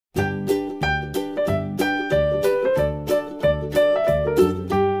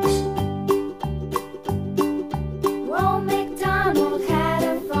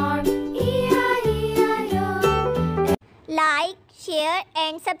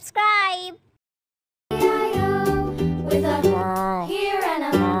subscribe. With a here and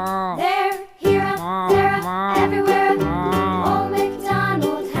a there, here a, there a, everywhere. Old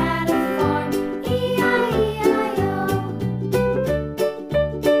MacDonald had a farm, E-I-E-I-O.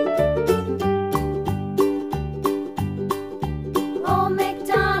 Old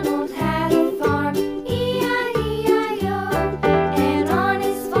MacDonald had a farm, E-I-E-I-O. And on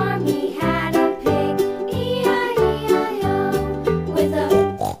his farm he had a pig, E-I-E-I-O. With a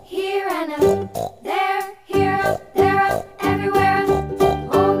here and a there, here a, there a, everywhere.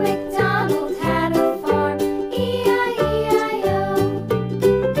 Old MacDonald had a farm, E-I-E-I-O.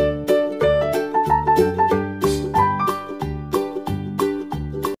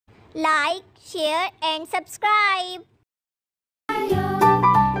 Like, share and subscribe.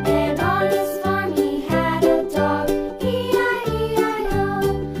 And on his farm he had a dog, E-I-E-I-O.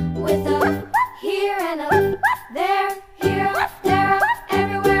 With a here and a there, here a, there a,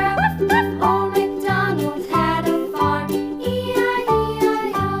 everywhere. Old MacDonald had a farm, E-I-E-I-O.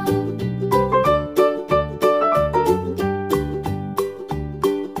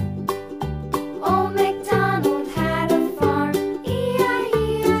 Old MacDonald had a farm,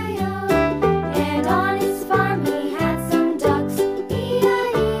 E-I-E-I-O. And on his farm he had some ducks,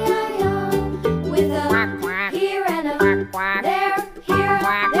 E-I-E-I-O. With a here and a there, here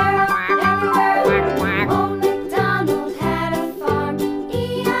a, there a, everywhere. Old MacDonald had a farm,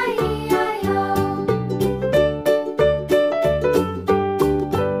 E-I-E-I-O.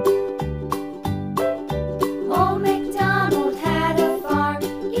 Old MacDonald had a farm,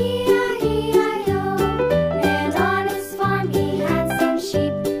 E-I-E-I-O. And on his farm he had some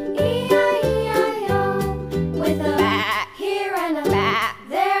sheep, E-I-E-I-O. With a here and a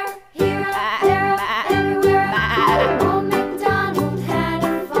there, here a, there a, everywhere. Old MacDonald had a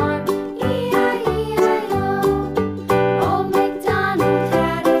farm, E-I-E-I-O. Old MacDonald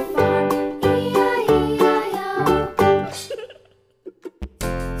had a farm, E-I-E-I-O.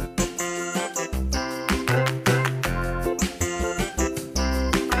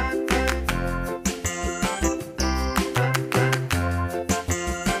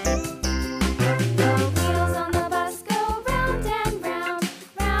 The wheels on the bus go round and round,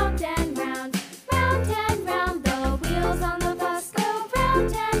 round and round, round and round. The wheels on the bus go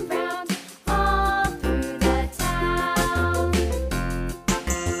round and round, all through the town.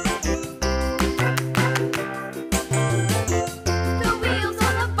 The wheels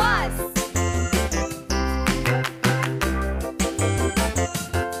on the bus.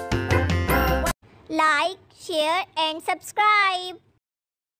 Like, share and subscribe.